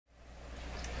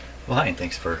Well, hi, and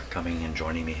thanks for coming and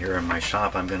joining me here in my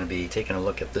shop. I'm going to be taking a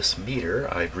look at this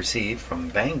meter I've received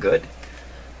from Banggood,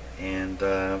 and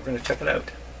we're going to check it out.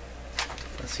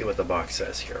 Let's see what the box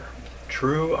says here.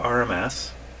 True-RMS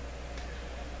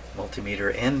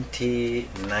Multimeter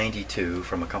MT92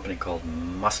 from a company called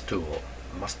Mustool.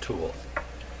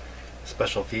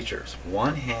 Special features: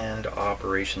 one-hand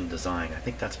operation design. I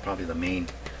think that's probably the main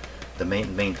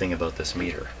thing about this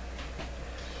meter.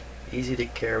 Easy to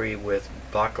carry with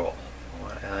buckle.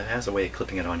 It has a way of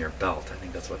clipping it on your belt. I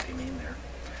think that's what they mean there.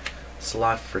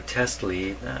 Slot for test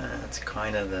lead. It's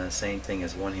kind of the same thing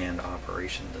as one-hand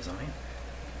operation design.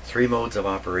 3 modes of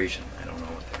operation. I don't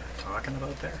know what they're talking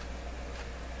about there.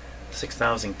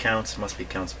 6,000 counts, must be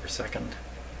counts per second.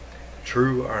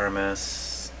 True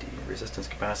RMS, the resistance,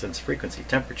 capacitance, frequency,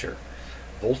 temperature,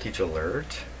 voltage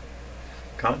alert,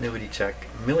 continuity check,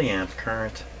 milliamp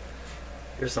current.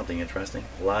 Here's something interesting: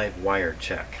 live wire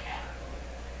check,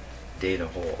 data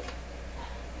hold.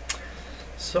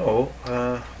 So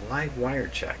live wire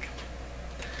check.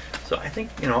 So I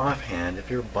think, you know, offhand, if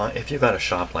you've got a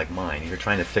shop like mine, you're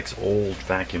trying to fix old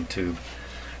vacuum tube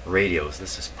radios,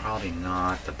 this is probably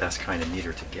not the best kind of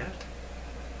meter to get.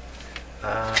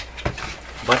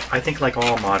 But I think, like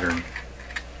all modern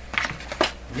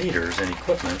meters and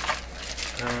equipment,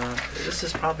 this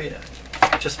is probably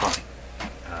just fine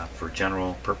for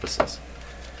general purposes.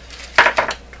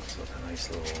 Comes with a nice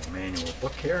little manual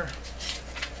book here.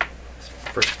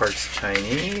 First part's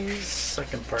Chinese,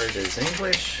 second part is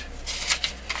English.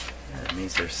 That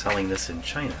means they're selling this in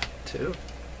China too.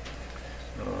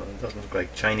 It doesn't look like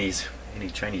any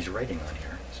Chinese writing on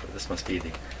here, so this must be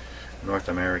the North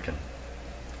American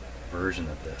version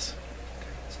of this.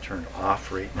 It's turned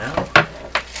off right now.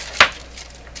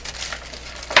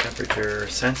 Temperature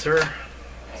sensor,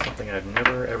 something I've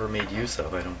never ever made use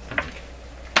of, I don't think,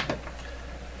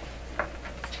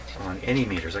 on any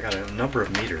meters. I got a number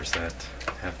of meters that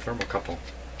have thermocouples.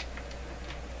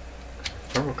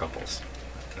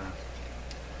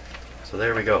 So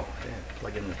there we go. Okay,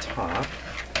 plug in the top.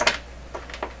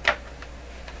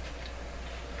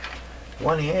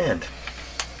 One hand.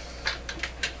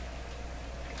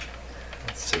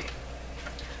 Let's see.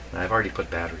 Now, I've already put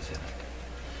batteries in it.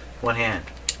 One hand.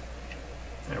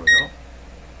 There we go.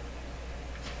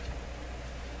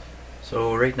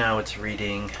 So right now it's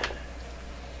reading,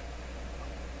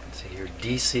 let's see here,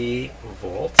 DC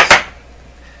volts.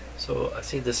 So I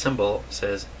see the symbol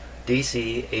says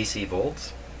DC AC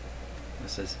volts.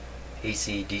 This is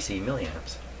AC DC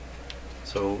milliamps.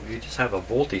 So you just have a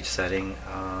voltage setting.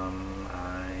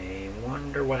 I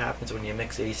wonder what happens when you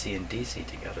mix AC and DC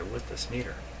together with this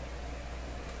meter.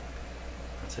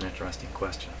 That's an interesting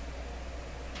question.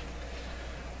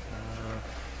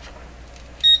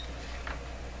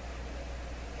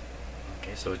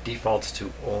 Okay, so it defaults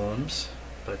to ohms,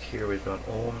 but here we've got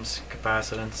ohms,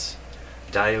 capacitance,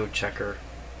 diode checker.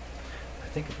 I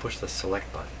think you push the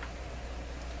select button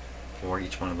for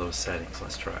each one of those settings.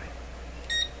 Let's try.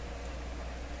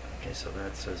 Okay, so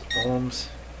that says ohms,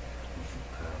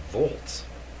 volts.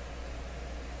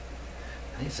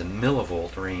 I think it's a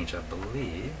millivolt range, I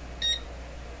believe.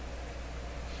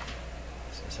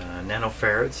 This is a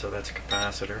nanofarad, so that's a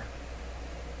capacitor.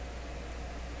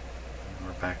 And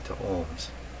we're back to ohms.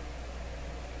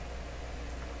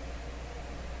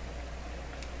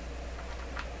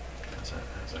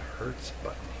 There's a hertz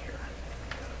button here.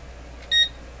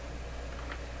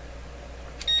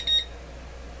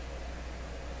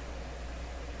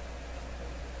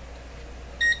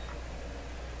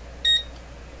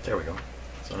 There we go.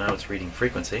 So now it's reading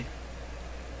frequency.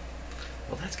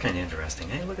 Well, that's kind of interesting.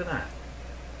 Hey, look at that.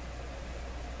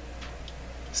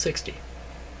 60.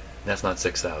 That's not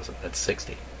 6,000, that's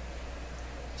 60.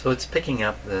 So it's picking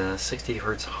up the 60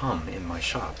 hertz hum in my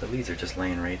shop. The leads are just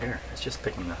laying right here. It's just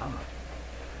picking the hum up.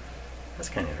 That's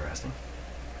kind of interesting.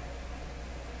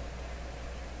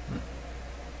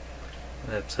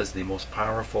 That says the most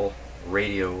powerful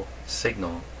radio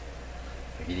signal.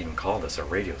 I could even call this a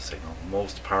radio signal.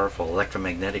 Most powerful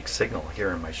electromagnetic signal here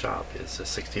in my shop is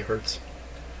 60 hertz.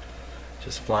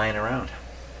 Just flying around.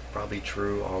 Probably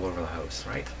true all over the house,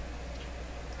 right?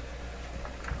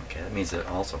 Okay, that means it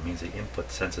also means the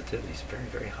input sensitivity is very,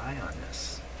 very high on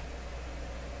this.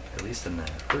 At least in the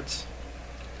hertz.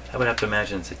 I would have to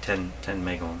imagine it's a 10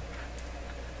 megohm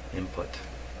input.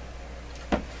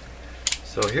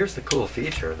 So here's the cool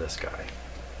feature of this guy.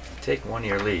 You take one of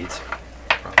your leads,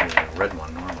 probably a red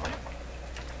one normally,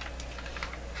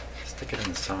 stick it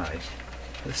in the side.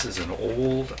 This is an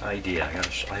old idea.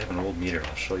 I have an old meter.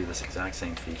 I'll show you this exact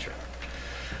same feature.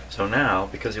 So now,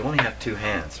 because you only have 2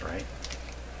 hands, right?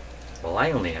 Well,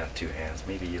 I only have 2 hands.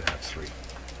 Maybe you have 3.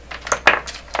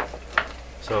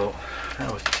 So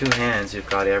with two hands you've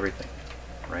got everything,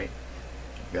 right?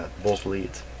 You've got both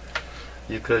leads.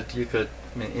 You could,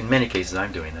 in many cases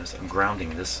I'm doing this, I'm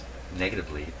grounding this negative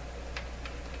lead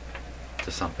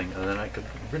to something, and then I could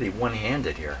really one-hand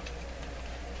it here.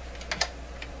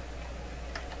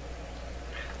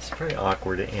 It's very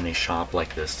awkward in a shop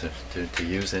like this to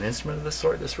use an instrument of this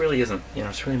sort. This really isn't,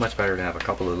 it's really much better to have a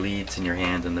couple of leads in your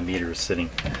hand and the meter is sitting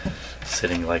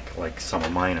like some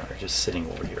of mine are, just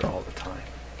sitting over here all the time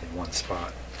in one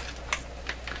spot.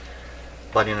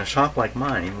 But in a shop like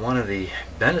mine, one of the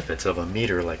benefits of a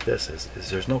meter like this is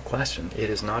there's no question, it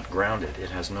is not grounded.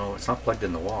 It's not plugged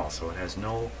in the wall, so it has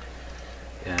no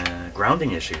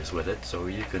grounding issues with it, so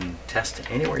you can test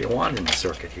anywhere you want in the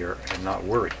circuit here and not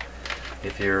worry.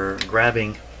 If you're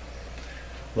grabbing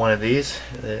one of these,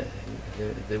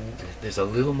 there's a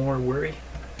little more worry,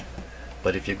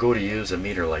 but if you go to use a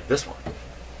meter like this one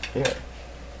here,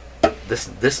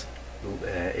 this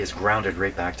is grounded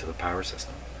right back to the power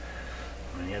system.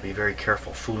 And you have to be very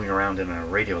careful fooling around in a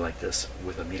radio like this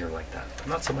with a meter like that.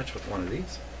 Not so much with one of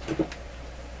these.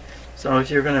 So if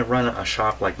you're going to run a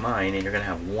shop like mine and you're going to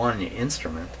have one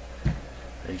instrument,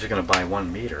 you're just going to buy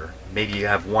one meter, maybe you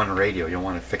have one radio you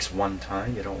want to fix one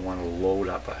time, you don't want to load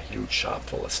up a huge shop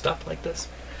full of stuff like this.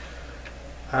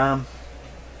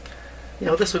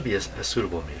 This would be a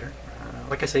suitable meter.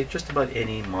 Like I say, just about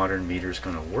any modern meter is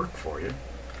going to work for you.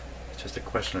 It's just a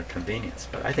question of convenience.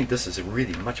 But I think this is a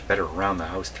really much better around the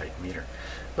house type meter.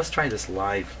 Let's try this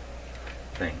live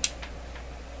thing.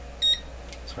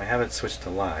 So I have it switched to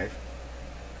live.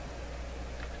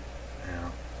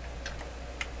 Now,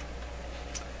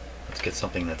 let's get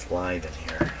something that's live in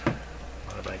here.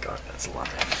 What have I got that's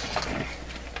live? Okay.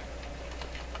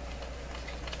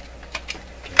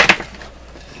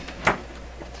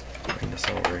 Bring this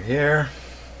over here.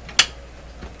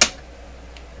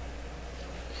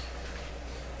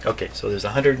 Okay, so there's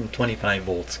 125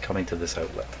 volts coming to this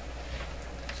outlet.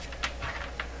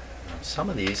 Now, some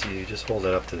of these you just hold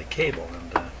it up to the cable,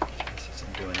 and this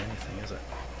isn't doing anything, is it?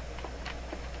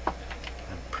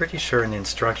 I'm pretty sure in the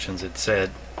instructions it said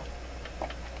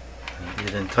you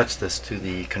didn't touch this to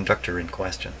the conductor in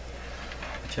question.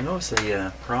 But you notice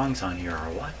the prongs on here are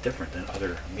a lot different than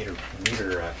other meters.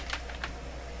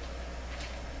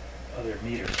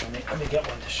 Let me get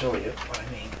one to show you what I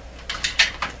mean.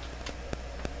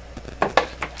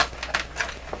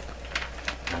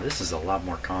 Now this is a lot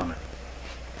more common.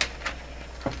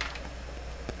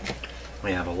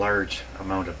 We have a large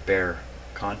amount of bare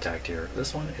contact here.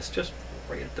 This one is just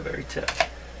right at the very tip.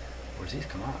 Where's these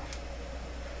come off?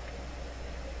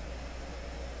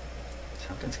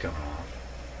 Something's coming off.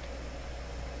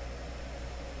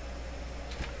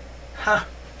 Huh!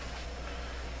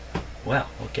 Well,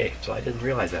 okay, so I didn't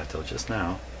realize that till just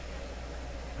now.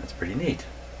 That's pretty neat.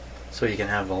 So you can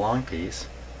have the long piece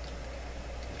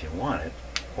if you want it,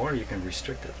 or you can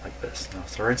restrict it like this. Now,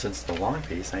 for instance, the long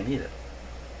piece, I need it.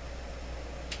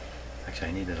 Actually,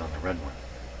 I need it on the red one.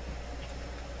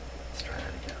 Let's try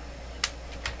that again.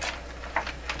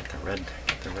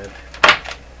 Get the red.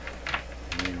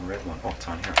 I need a red one. Oh, it's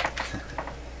on here.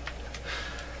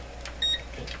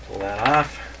 Okay, pull that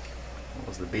off. What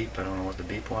was the beep? I don't know what the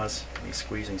beep was. Me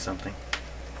squeezing something.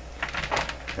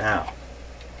 Now,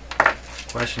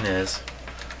 question is,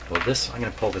 well, I'm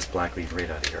going to pull this black lead right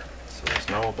out of here. So there's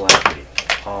no black lead,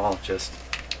 all just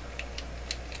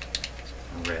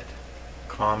red.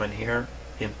 Common here,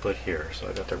 input here. So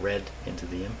I got the red into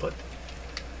the input.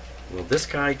 Will this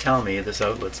guy tell me this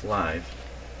outlet's live?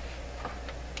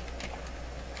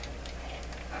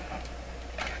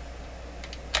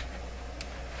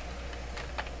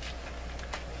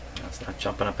 Now it's not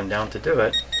jumping up and down to do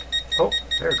it. Oh,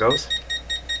 there it goes.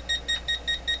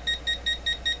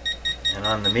 And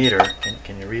on the meter,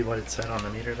 can you read what it said on the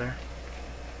meter there?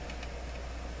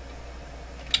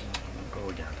 Go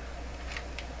again.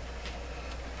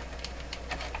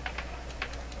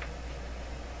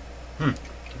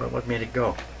 But what made it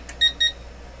go?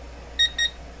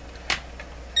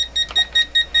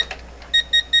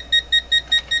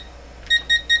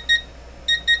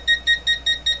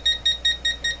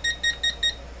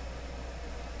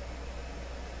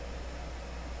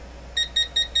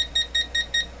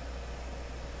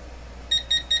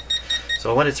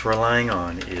 So what it's relying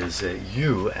on is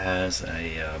you as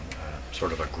a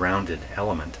sort of a grounded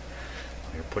element.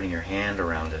 You're putting your hand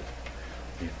around it.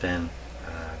 You've then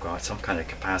got some kind of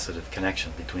capacitive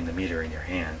connection between the meter and your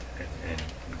hand and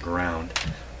ground.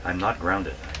 I'm not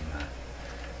grounded,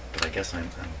 but I guess I'm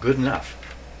good enough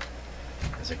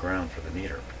as a ground for the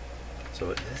meter.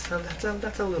 So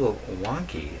that's a little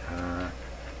wonky,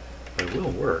 but it will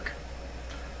work.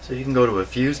 So So you can go to a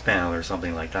fuse panel or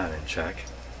something like that and check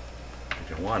if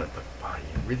you want it, but wow, you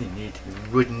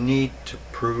would need to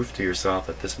prove to yourself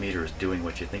that this meter is doing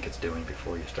what you think it's doing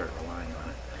before you start relying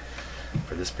on it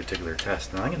for this particular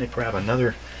test. Now I'm going to grab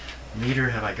another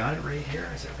meter. Have I got it right here?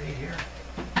 Is it right here?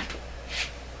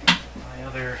 My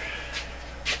other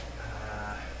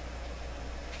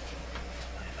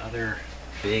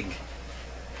big,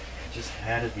 I just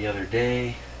had it the other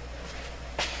day.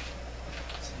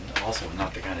 It's also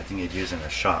not the kind of thing you'd use in a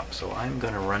shop, so I'm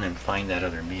going to run and find that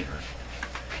other meter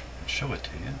and show it to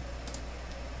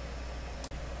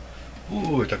you.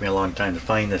 Ooh, it took me a long time to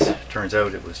find this. Turns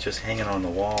out it was just hanging on the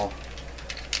wall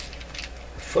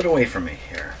a foot away from me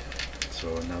here.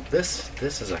 So now this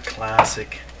is a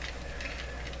classic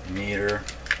meter.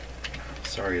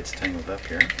 Sorry it's tangled up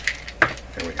here.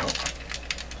 There we go.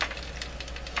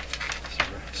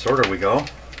 Sort of we go.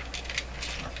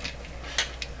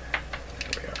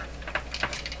 There we are.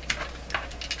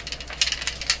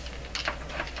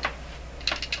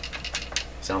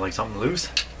 Sound like something loose?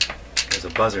 There's a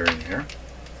buzzer in here.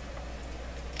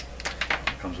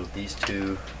 It comes with these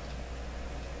two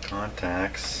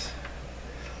contacts.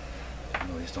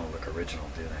 No, these don't look original,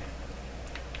 do they?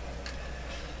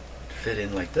 Fit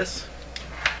in like this.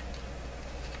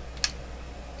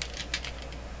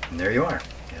 And there you are.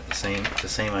 You have the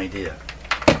same idea.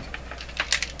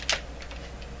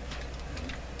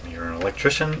 You're an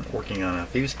electrician working on a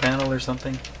fuse panel or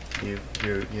something. You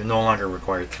no longer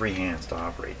require 3 hands to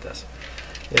operate this.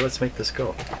 Hey, let's make this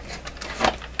go.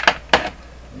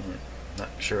 Not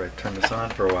sure I've turned this on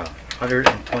for a while.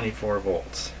 124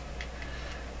 volts.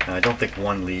 Now, I don't think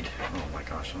one lead. Oh my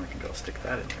gosh, I'm not gonna be able to stick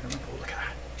that in there. Oh, look at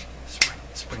that.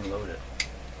 Spring loaded.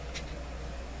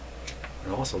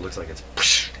 It also looks like it's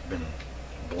been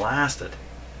blasted.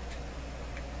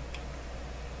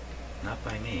 Not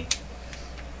by me.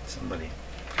 Somebody.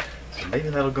 So maybe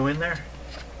that'll go in there?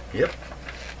 Yep.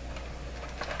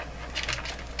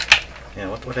 Yeah,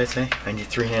 what would I say? I need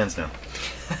 3 hands now.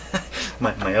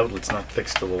 my outlet's not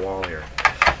fixed to the wall here.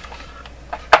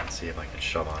 Let's see if I can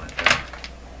shove on it there.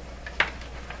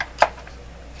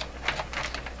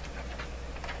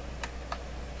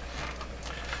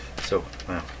 So,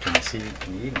 now, can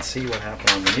you even see what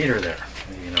happened on the meter there?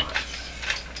 Maybe not.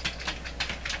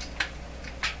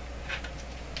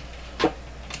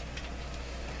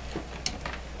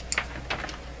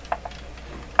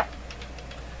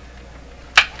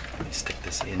 Let me stick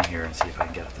this in here and see if I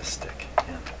can get it to stick.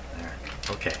 Yeah, there.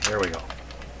 Okay, there we go.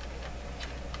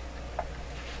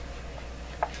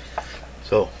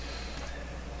 So,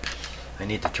 I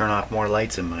need to turn off more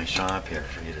lights in my shop here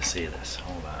for you to see this.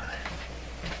 Hold on.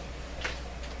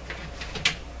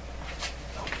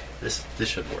 This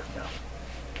should work now.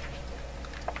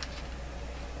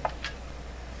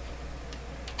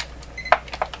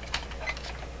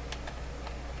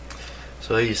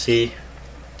 So you see,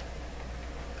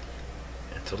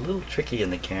 it's a little tricky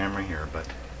in the camera here, but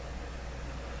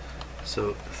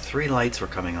so 3 lights were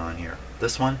coming on here.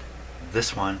 This one,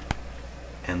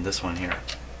 and this one here.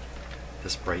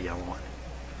 This bright yellow one.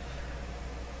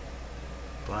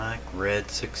 Black,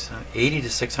 red, 80 to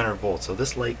 600 volts. So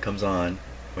this light comes on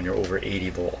when you're over 80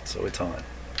 volts, so it's on.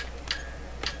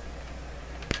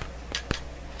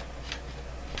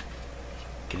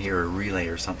 You can hear a relay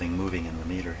or something moving in the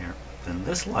meter here. Then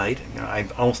this light, I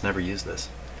almost never use this.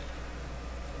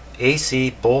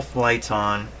 AC, both lights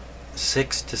on,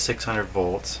 6 to 600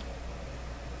 volts,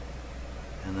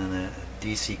 and then a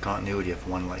DC continuity if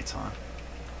one light's on.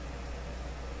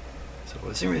 So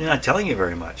it's really not telling you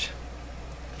very much.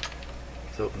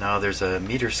 So now there's a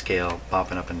meter scale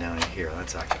popping up and down in here.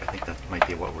 That's actually, I think that might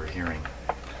be what we're hearing.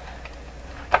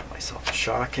 I'll give myself a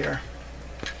shock here.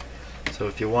 So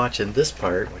if you watch in this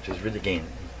part, which is really, again,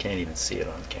 you can't even see it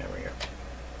on camera here.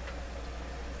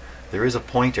 There is a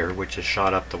pointer which is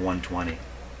shot up to 120.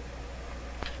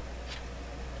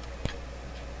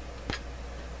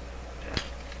 Yeah.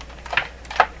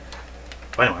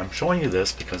 But anyway, I'm showing you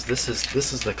this because this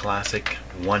is the classic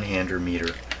one-hander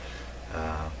meter.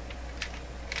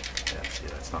 Yeah, see,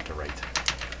 that's not the right thing.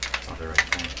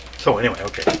 So anyway,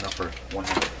 okay, enough for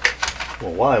one-hander.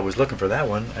 Well, while I was looking for that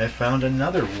one, I found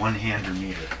another one-hander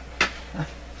meter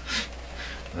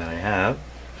that I have.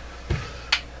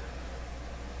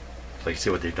 So you see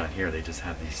what they've done here. They just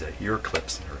have these ear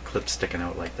clips or clips sticking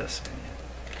out like this.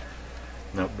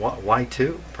 Now, why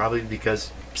 2? Probably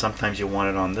because sometimes you want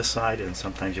it on this side and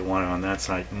sometimes you want it on that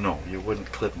side. No, you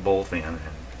wouldn't clip both in and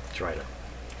try to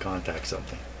contact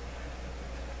something.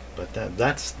 But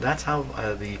that's how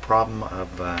the problem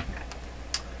of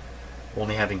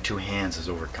only having 2 hands is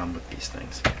overcome with these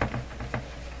things.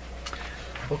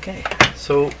 Okay,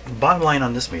 so bottom line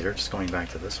on this meter, just going back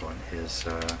to this one, is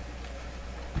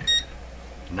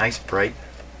nice bright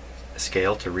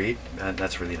scale to read.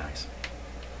 That's really nice.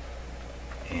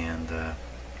 And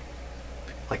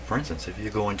like for instance, if you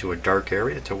go into a dark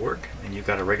area to work and you've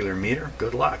got a regular meter,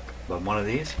 good luck. But one of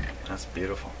these, that's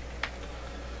beautiful.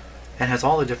 And has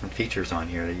all the different features on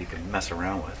here that you can mess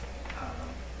around with.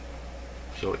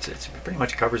 So it pretty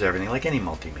much covers everything, like any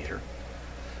multimeter.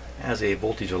 It has a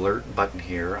voltage alert button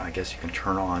here. I guess you can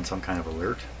turn on some kind of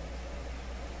alert,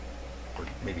 or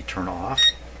maybe turn off.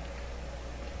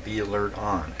 V alert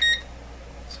on.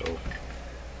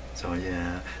 So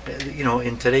yeah, you know,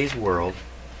 in today's world,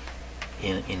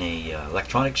 in a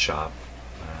electronics shop,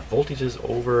 voltages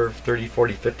over 30,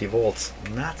 40, 50 volts,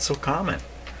 not so common.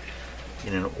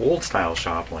 In an old style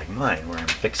shop like mine, where I'm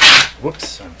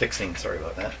fixing, sorry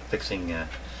about that, fixing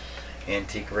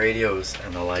antique radios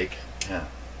and the like, yeah,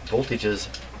 voltages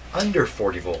under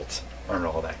 40 volts aren't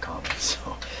all that common.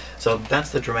 So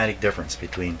that's the dramatic difference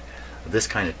between this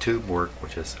kind of tube work,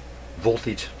 which is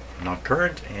voltage, not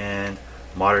current, and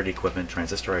modern equipment,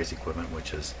 transistorized equipment,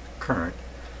 which is current,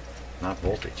 not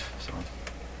voltage. So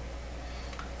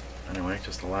anyway,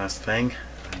 just the last thing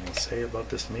I will say about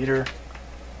this meter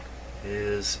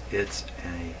is it's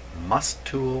a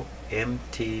Mustool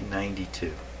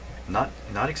MT92. Not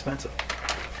expensive.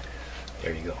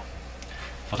 There you go.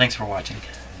 Well, thanks for watching,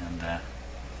 and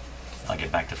I'll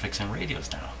get back to fixing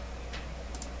radios now.